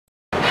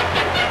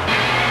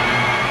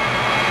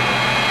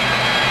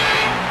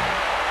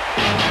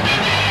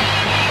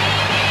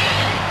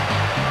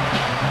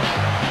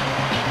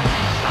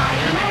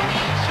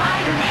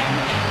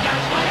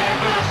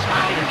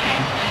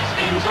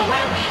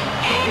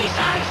any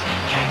size,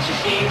 catches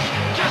thieves,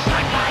 just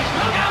like flies.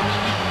 Look out!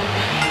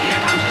 Here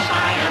comes the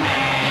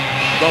Spider-Man.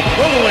 The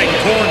following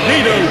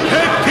Tornado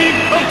Tag Team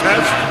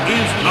Contest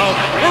is a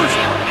first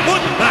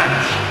foot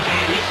match.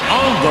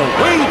 On the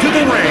way to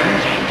the ring,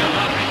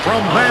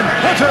 from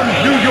Manhattan,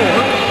 New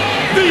York,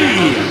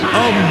 the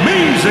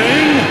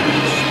Amazing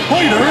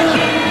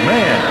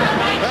Spider-Man.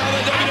 Well,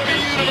 the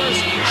WWE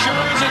Universe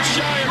sure isn't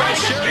shy about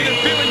sharing their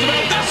feelings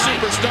about this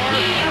superstar.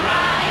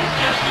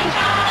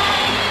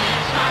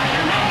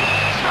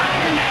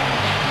 Spider-Man,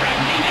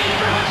 friendly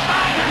neighborhood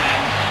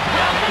Spider-Man.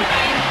 Welcome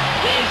fame,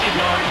 he's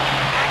ignored.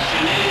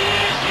 Action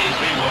is his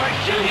reward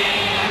to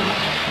him.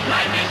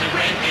 Life is a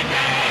great big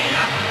day.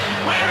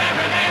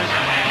 Wherever there's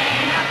a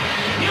hang,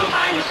 you'll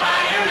find the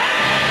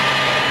Spider-Man.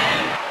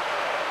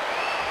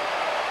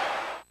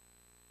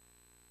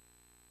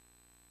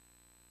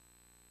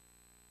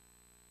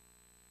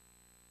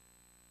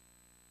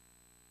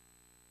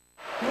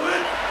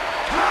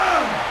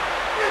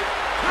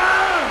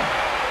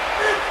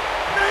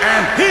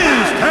 And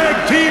his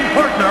tag team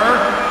partner,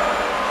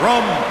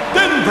 from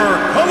Denver,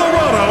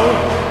 Colorado,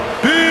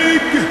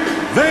 Big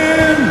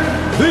Van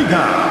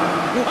Vega.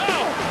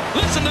 Wow,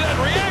 listen to that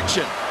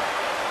reaction.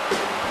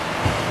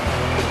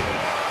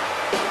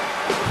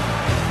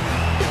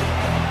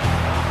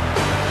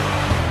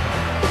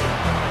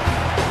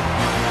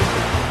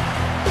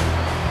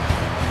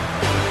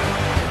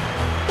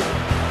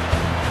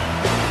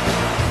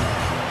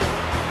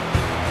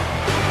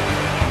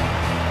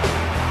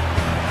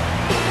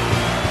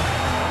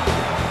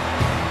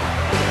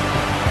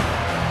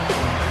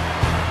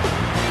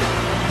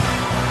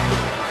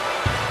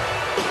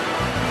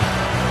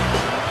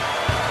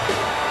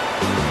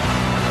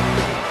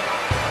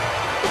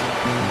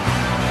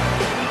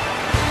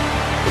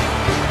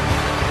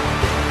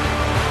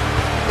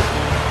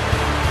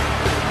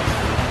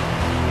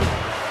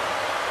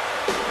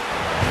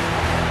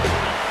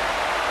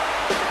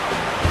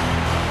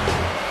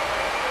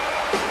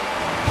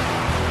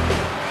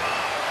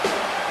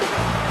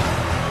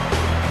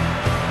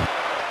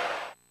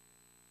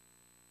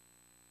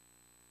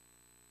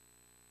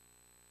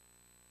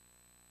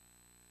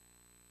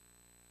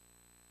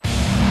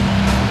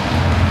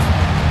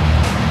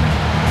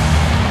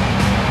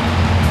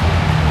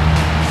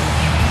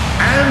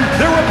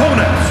 Their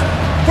opponents,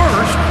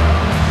 first,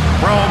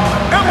 from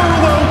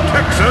Amarillo,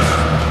 Texas,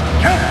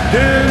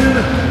 Captain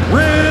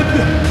Red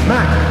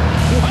Mac.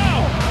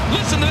 Wow,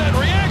 listen to that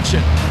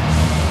reaction.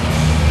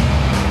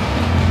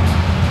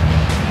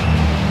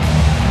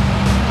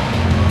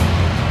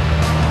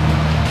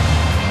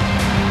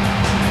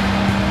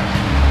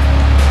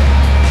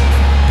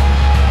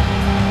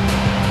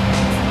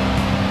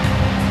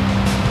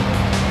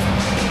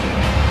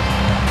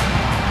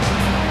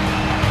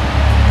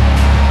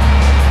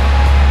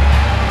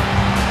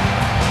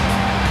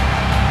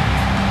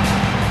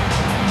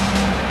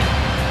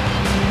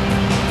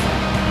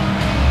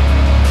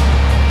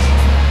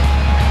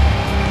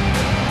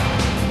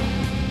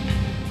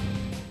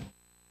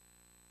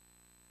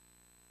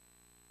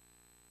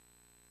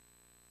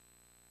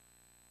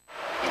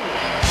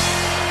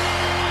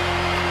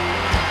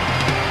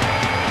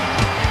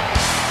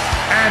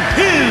 And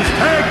his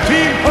tag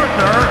team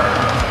partner,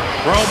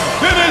 from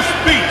Venice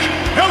Beach,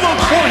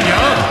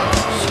 California,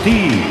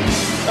 Steve.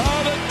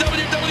 Oh, the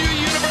WWE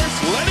Universe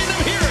letting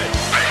them hear it.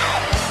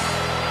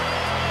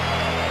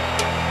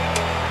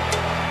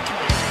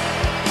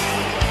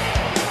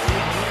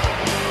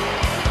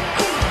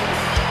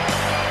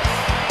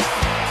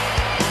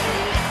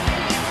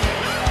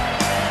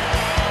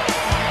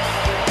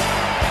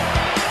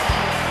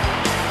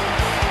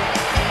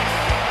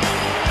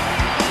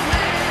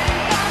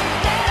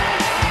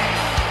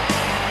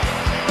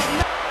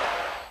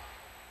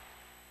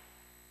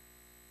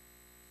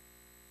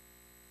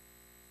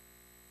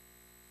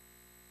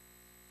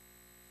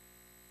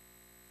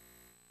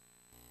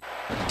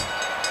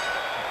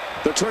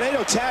 The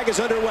Tornado Tag is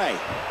underway.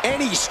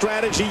 Any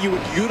strategy you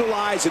would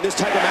utilize in this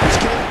type of match,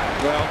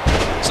 King?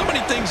 Well, so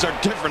many things are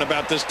different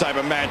about this type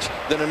of match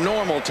than a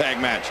normal tag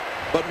match.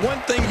 But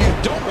one thing you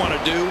don't want to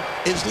do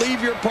is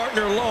leave your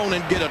partner alone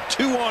and get a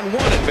 2-on-1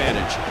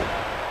 advantage.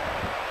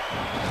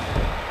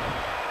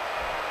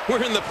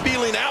 We're in the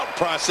feeling out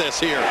process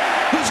here.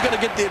 Who's going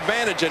to get the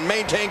advantage and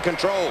maintain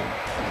control?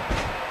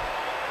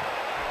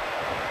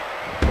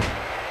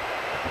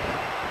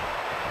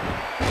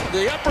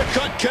 The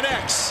uppercut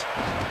connects.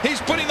 He's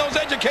putting those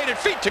educated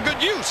feet to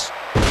good use.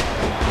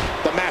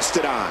 The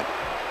Mastodon.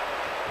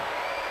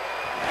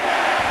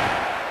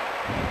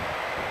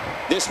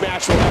 This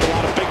match will have a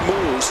lot of big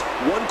moves.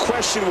 One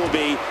question will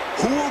be,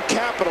 who will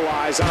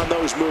capitalize on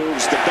those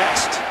moves the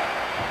best?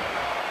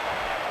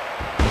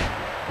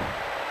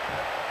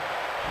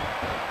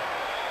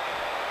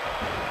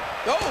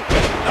 Oh,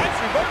 nice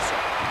reversal.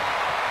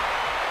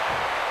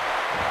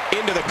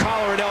 Into the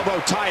collar and elbow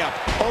tie-up.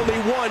 Only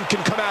one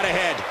can come out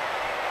ahead.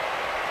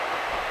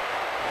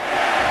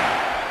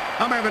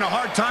 I'm having a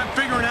hard time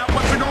figuring out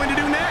what they're going to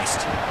do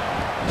next.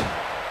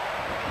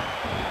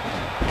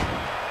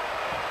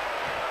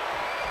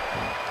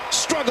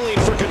 Struggling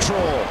for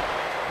control.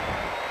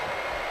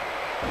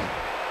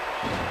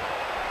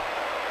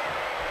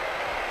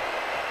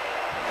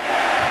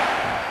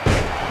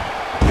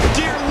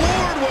 Dear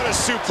Lord, what a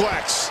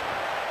suplex.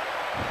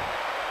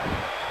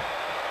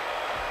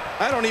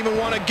 I don't even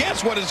want to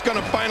guess what it's going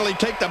to finally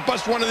take to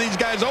bust one of these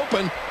guys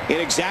open.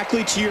 And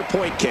exactly to your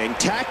point, King,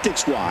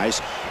 tactics-wise,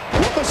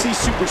 what must these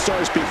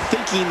superstars be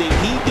thinking they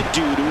need to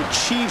do to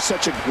achieve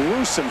such a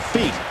gruesome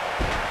feat?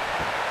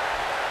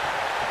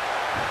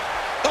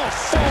 Oh,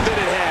 folded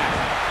in half.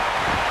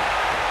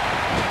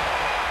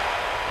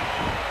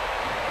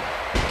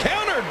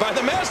 Countered by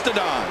the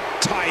Mastodon.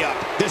 Tie up.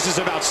 This is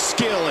about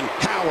skill and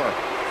power.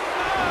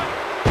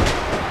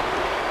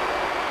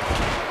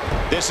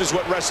 This is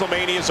what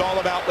WrestleMania is all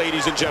about,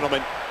 ladies and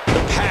gentlemen. The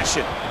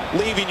passion,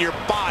 leaving your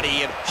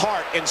body and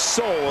heart and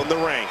soul in the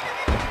ring.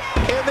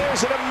 And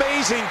there's an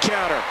amazing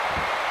counter.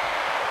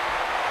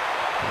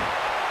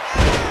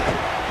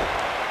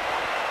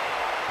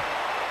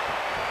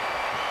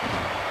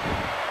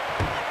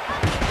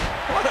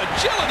 What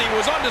agility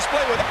was on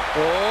display with...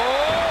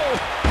 Oh!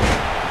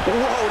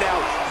 Whoa,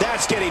 now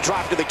that's getting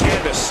dropped to the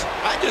canvas.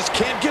 I just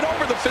can't get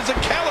over the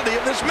physicality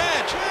of this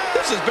match.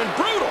 This has been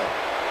brutal.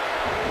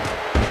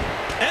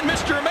 And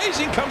Mr.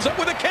 Amazing comes up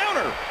with a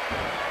counter.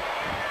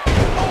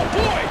 Oh,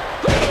 boy,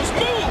 look at those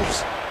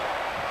moves.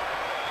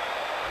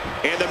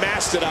 And the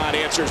Mastodon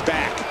answers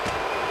back.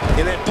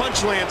 And that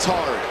punch lands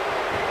hard.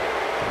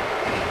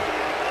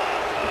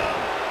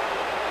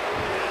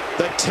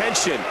 The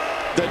tension,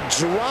 the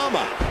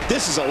drama.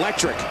 This is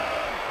electric.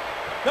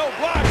 No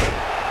block.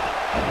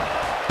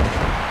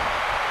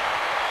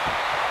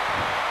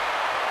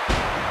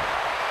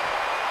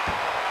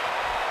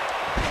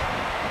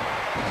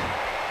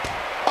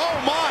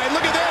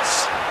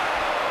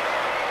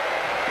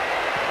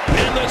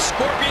 The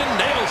Scorpion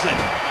nails it.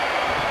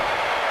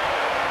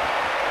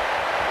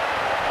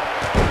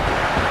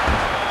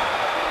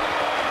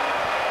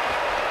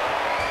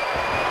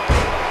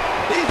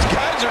 These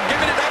guys are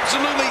giving it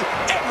absolutely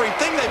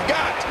everything they've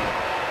got.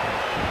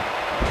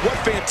 What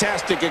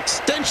fantastic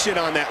extension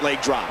on that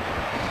leg drop.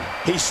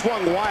 He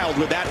swung wild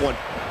with that one.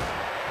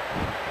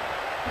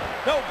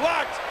 No,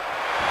 blocked.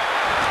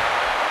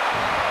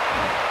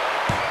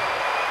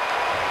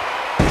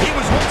 He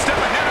was one step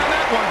ahead on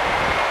that one.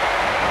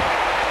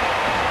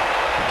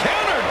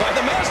 By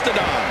the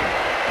Mastodon.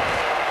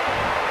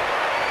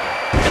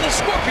 And the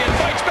Scorpion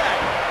fights back.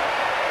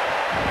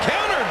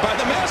 Countered by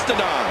the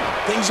Mastodon.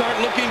 Things aren't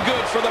looking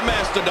good for the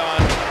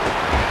Mastodon.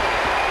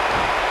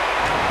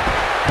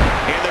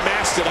 And the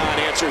Mastodon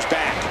answers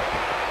back.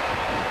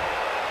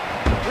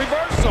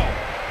 Reversal.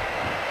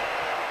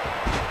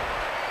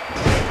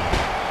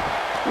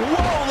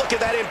 Whoa, look at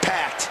that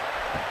impact.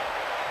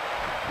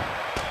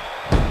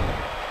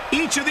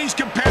 Each of these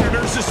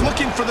competitors is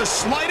looking for the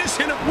slightest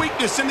hint of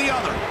weakness in the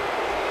other.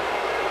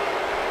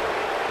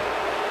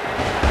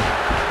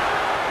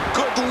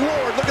 Good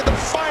Lord, look at the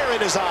fire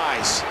in his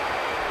eyes.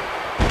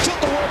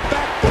 Tilt-the-world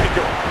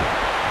backbreaker.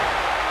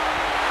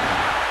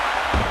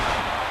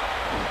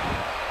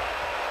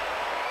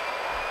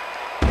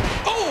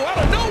 Oh, out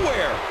of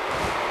nowhere.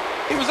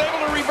 He was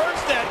able to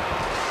reverse that.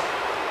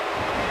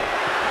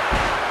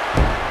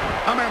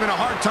 I'm having a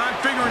hard time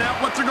figuring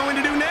out what they're going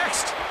to do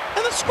next.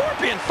 And the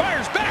Scorpion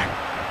fires back.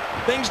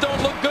 Things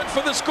don't look good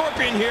for the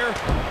Scorpion here.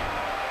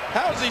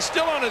 How is he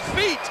still on his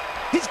feet?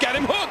 He's got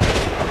him hooked.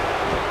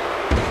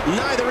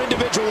 Neither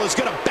individual is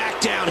going to back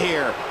down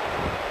here.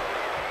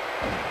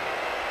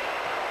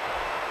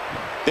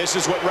 This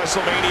is what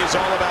WrestleMania is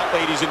all about,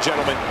 ladies and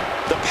gentlemen.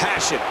 The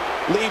passion,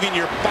 leaving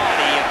your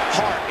body and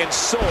heart and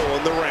soul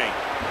in the ring.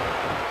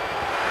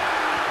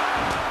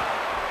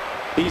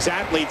 These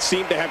athletes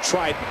seem to have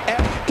tried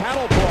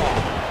cattle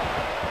brawl.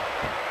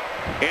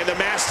 And the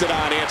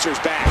Mastodon answers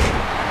back.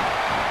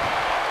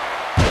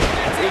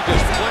 He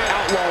just flat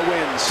Outlaw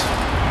wins.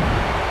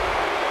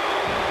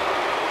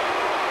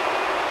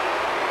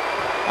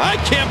 I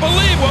can't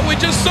believe what we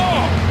just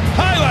saw.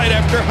 Highlight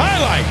after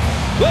highlight.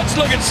 Let's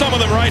look at some of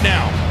them right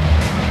now.